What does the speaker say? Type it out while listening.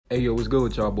Hey yo, what's good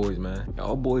with y'all boys, man?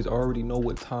 Y'all boys already know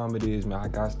what time it is, man. I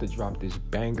got to drop this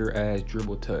banger ass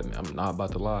dribble tut, man. I'm not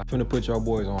about to lie. I'm finna put y'all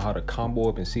boys on how to combo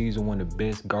up in season one the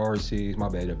best guard series. My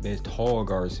bad, the best tall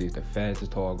guard series, the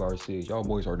fastest tall guard series. Y'all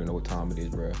boys already know what time it is,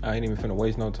 bro. I ain't even finna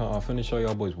waste no time. I'm finna show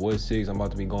y'all boys what SIGs I'm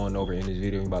about to be going over in this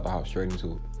video. I'm about to hop straight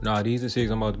into it. Nah, these are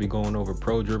SIGs I'm about to be going over.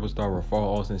 Pro dribble star,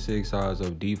 Rafal Austin SIG size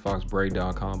of D Fox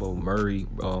breakdown combo, Murray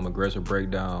aggressive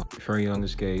breakdown, Trey Young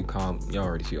escape comp. Y'all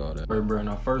already see all that. Alright, bro.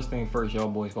 Now first thing first, y'all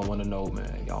boys gonna want to know,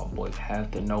 man. Y'all boys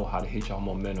have to know how to hit y'all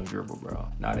momentum dribble, bro.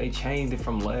 Now they changed it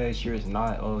from last year. It's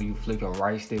not you flick your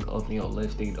right stick up and your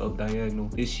left stick up diagonal.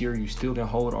 This year you still can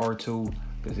hold R2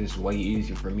 because it's way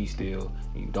easier for me still.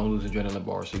 You don't lose adrenaline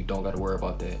bar, so you don't got to worry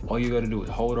about that. All you got to do is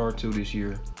hold R2 this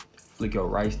year. Flick your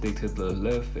right stick to the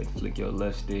left and flick your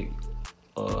left stick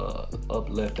up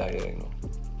left diagonal.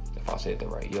 If I said that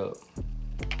right, yup.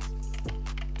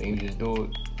 Then you just do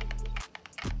it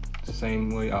the same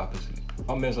way opposite. If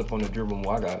I mess up on the dribble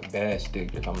more, I got bad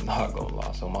stick grip, I'm not gonna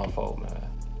lie, so my fault, man.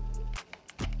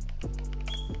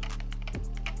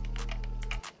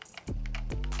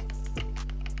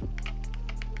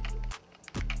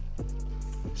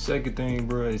 Second thing,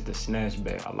 bro, is the snatch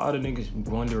back. A lot of niggas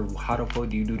wonder how the fuck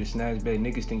do you do the snatch back?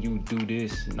 Niggas think you do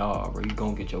this. Nah, bro, you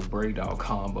gonna get your breakdown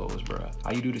combos, bro.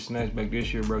 How you do the snatch back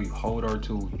this year, bro? You hold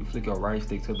R2, you flick your right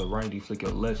stick to the right, you flick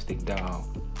your left stick down.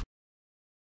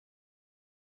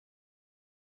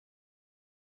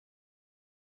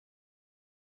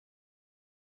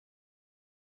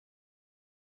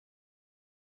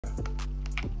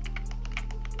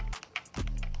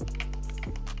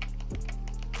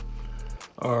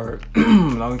 Alright,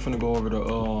 now we finna go over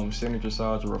the signature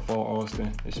size of Rafal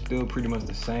Austin. It's still pretty much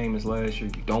the same as last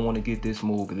year. You don't want to get this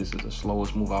move because this is the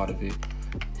slowest move out of it.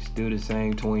 Still the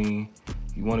same tween.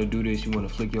 You want to do this, you want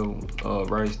to flick your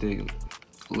right stick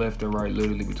left and right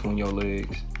literally between your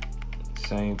legs.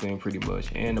 Same thing pretty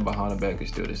much. And the behind the back is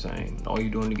still the same. All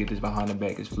you're doing to get this behind the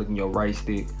back is flicking your right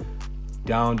stick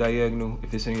down diagonal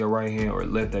if it's in your right hand, or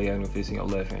left diagonal if it's in your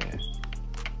left hand.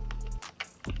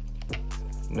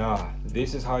 Nah,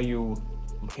 this is how you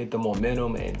hit the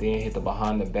momentum and then hit the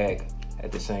behind the back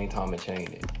at the same time and chain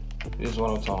it. This is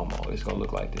what I'm talking about. It's gonna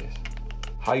look like this.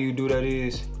 How you do that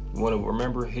is, you wanna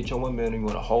remember, hit your momentum, you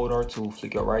wanna hold R2,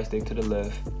 flick your right stick to the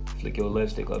left, flick your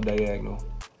left stick up diagonal.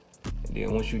 And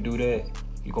then once you do that,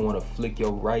 you're gonna wanna flick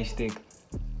your right stick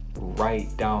right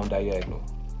down diagonal.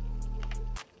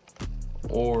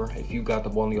 Or if you got the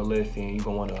ball in your left hand, you're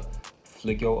gonna wanna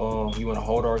flick your, you wanna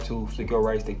hold R2, flick your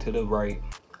right stick to the right,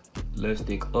 left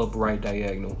stick up right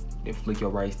diagonal, then flick your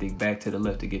right stick back to the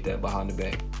left to get that behind the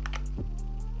back.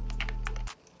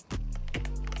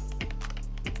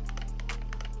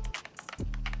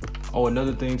 Oh,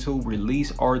 another thing too,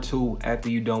 release R2 after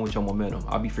you're done with your momentum.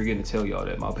 I'll be forgetting to tell y'all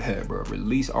that, my bad, bro.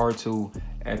 Release R2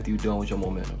 after you're done with your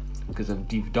momentum, because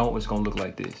if you don't, it's gonna look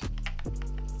like this.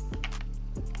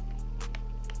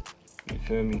 You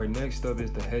feel me? Next up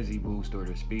is the hezzy boost, or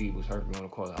the speed boost, however you want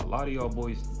to call it. A lot of y'all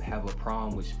boys have a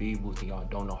problem with speed boost and y'all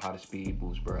don't know how to speed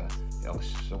boost, bruh.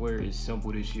 I swear it's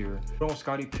simple this year. Put on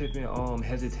Scottie Pippen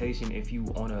hesitation if you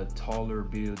on a taller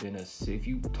build than if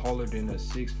you taller than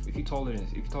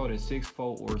 6'4"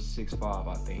 or 6'5",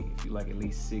 I think. If you like at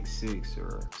least 6'6"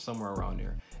 or somewhere around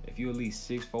there. If you at least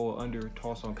 6'4" or under,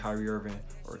 toss on Kyrie Irving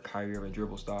or Kyrie Irving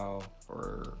dribble style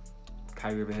or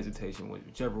Kyrie Irving hesitation,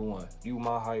 whichever one. You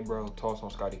my height, bro, toss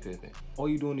on Scottie Pippen. All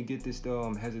you doing to get this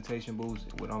hesitation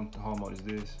boost, what I'm talking about is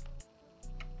this.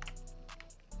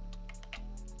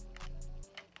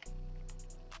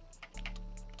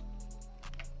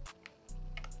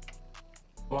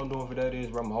 What I'm doing for that is,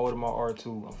 bro, I'm holding my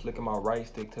R2, I'm flicking my right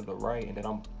stick to the right, and then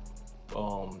I'm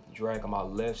dragging my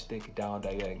left stick down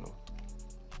diagonal.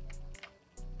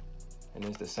 And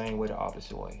it's the same way the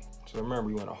opposite way. So remember,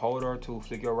 you want to hold R2,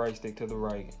 flick your right stick to the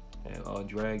right, and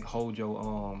hold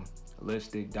your left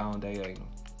stick down diagonal.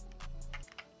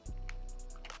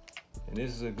 And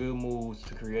this is a good move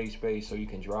to create space so you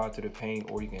can drive to the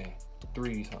paint or you can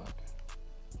 3D hunt.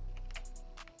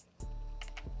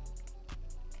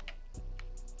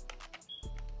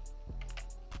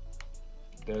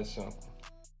 That's simple.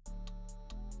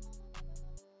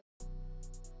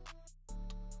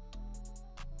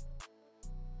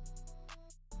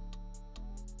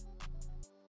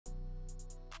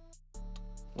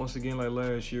 Once again, like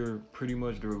last year, pretty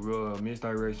much the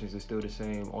misdirections is still the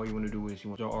same. All you want to do is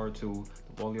you want your R2,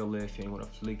 the ball in your left hand, you want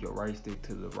to flick your right stick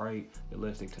to the right, your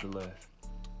left stick to the left.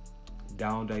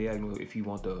 Down diagonal if you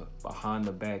want the behind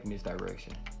the back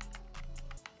misdirection.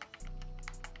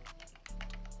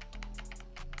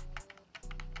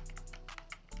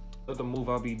 But the move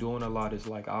I'll be doing a lot is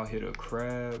like I'll hit a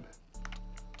crab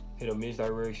hit a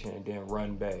misdirection, and then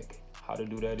run back. How to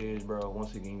do that is, bro,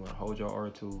 once again, you wanna hold your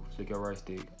R2, flick your right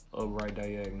stick, up, right,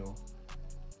 diagonal.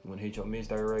 You wanna hit your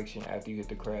misdirection after you hit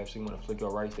the crash, so you wanna flick your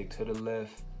right stick to the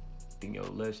left, then your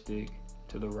left stick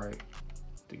to the right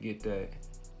to get that.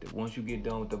 Then once you get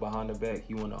done with the behind the back,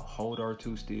 you wanna hold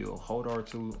R2 still. Hold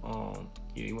R2,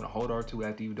 you wanna hold R2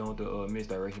 after you done with the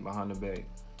misdirection behind the back.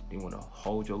 Then you wanna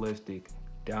hold your left stick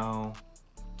down,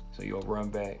 so you'll run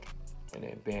back, and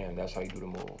then bam, that's how you do the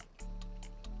move.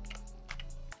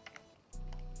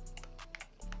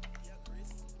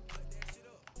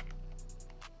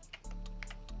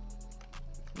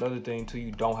 Another thing too,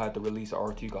 you don't have to release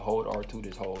R2. You can hold R2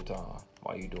 this whole time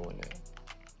while you doing that.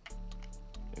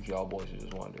 If y'all boys are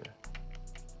just wondering.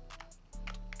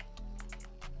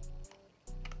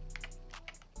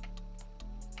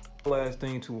 Last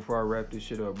thing too before I wrap this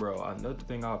shit up, bro. Another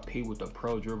thing I peep with the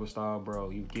pro dribble style, bro,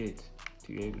 you get to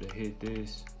be able to hit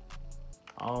this.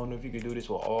 I don't know if you can do this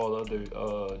with all other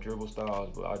dribble styles,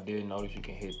 but I did notice you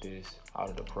can hit this out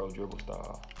of the pro dribble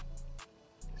style.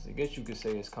 So I guess you could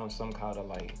say it's some kind of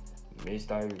like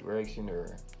misdirection,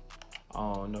 or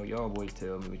I don't know. Y'all boys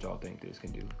tell me what y'all think this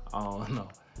can do. I don't know.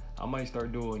 I might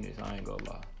start doing this, I ain't gonna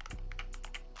lie.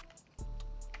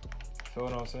 Feel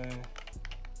what I'm saying?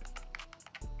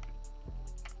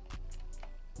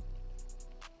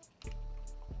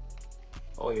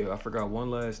 Oh yeah, I forgot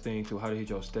one last thing too, how to hit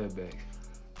your step back.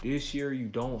 This year you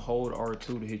don't hold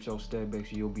R2 to hit your step back,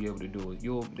 so you'll be able to do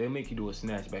it. They make you do a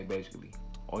snatch back basically.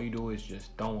 All you do is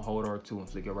just don't hold R2 and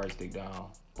flick your right stick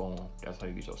down. Boom. That's how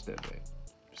you get your step back.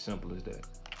 Simple as that.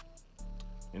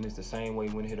 And it's the same way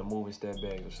when you hit a moving step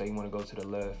back. So say you want to go to the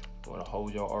left, you want to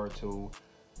hold your R2,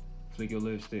 flick your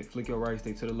left stick, flick your right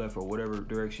stick to the left or whatever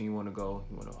direction you want to go.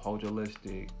 You want to hold your left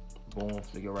stick, boom,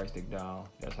 flick your right stick down.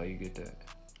 That's how you get that.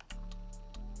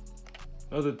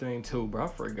 Another thing too, bro, I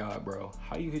forgot, bro.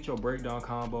 How you hit your breakdown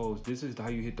combos. This is how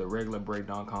you hit the regular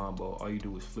breakdown combo. All you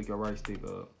do is flick your right stick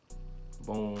up.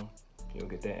 Boom, you'll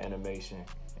get that animation.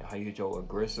 And how you hit your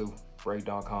aggressive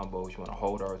breakdown combos, you want to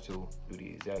hold R2, do the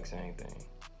exact same thing.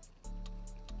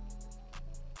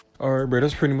 Alright, bro,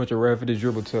 that's pretty much a wrap for this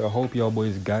dribble tip. I hope y'all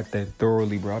boys got that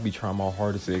thoroughly, bro. I'll be trying my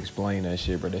hardest to explain that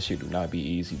shit, bro. That shit do not be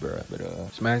easy, bro. But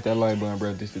smash that like button, bro,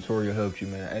 if this tutorial helped you,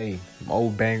 man. Hey,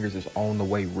 old bangers is on the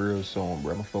way real soon,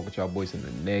 bro. I'm gonna fuck with y'all boys in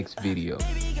the next video.